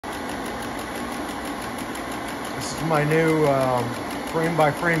My new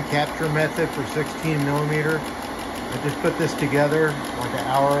frame-by-frame capture method for 16mm. I just put this together like an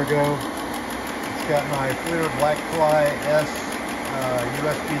hour ago. It's got my Blackfly-S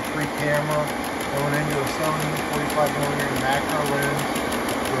USB3 camera going into a Sony 45mm macro lens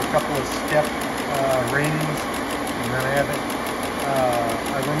with a couple of step ratings, and then I have it.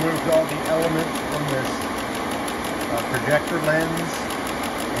 I removed all the elements from this projector lens,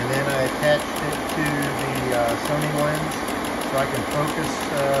 and then I attached it to the Sony lens so I can focus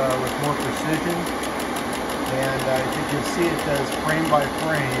with more precision. And as you can see, it does frame by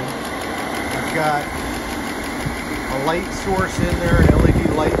frame. I've got a light source in there, an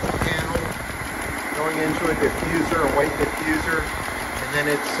LED light panel going into a diffuser, a white diffuser, and then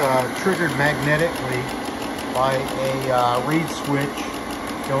it's triggered magnetically by a reed switch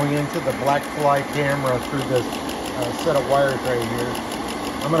going into the Blackfly camera through this set of wires right here.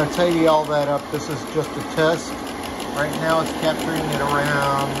 I'm going to tidy all that up. This is just a test. Right now it's capturing at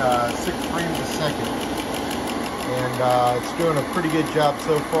around 6 frames a second. And it's doing a pretty good job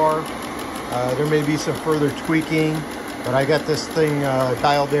so far. There may be some further tweaking, but I got this thing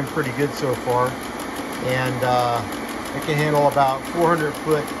dialed in pretty good so far. And it can handle about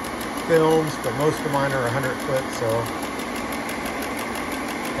 400-foot films, but most of mine are 100-foot. So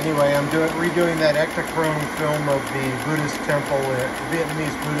anyway, I'm redoing that Ektachrome film of the Buddhist temple,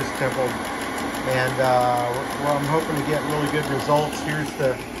 Vietnamese Buddhist temple, and well, I'm hoping to get really good results. Here's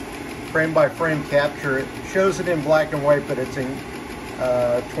the frame-by-frame capture. It shows it in black and white, but it's in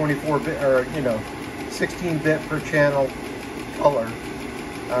 24-bit, or 16-bit per channel color.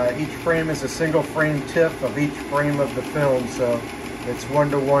 Each frame is a single frame TIFF of each frame of the film, so it's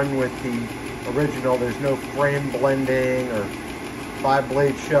 1-to-1 with the original. There's no frame blending or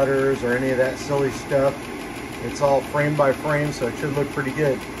 5-blade shutters or any of that silly stuff. It's all frame by frame, so it should look pretty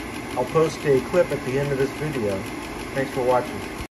good. I'll post a clip at the end of this video. Thanks for watching.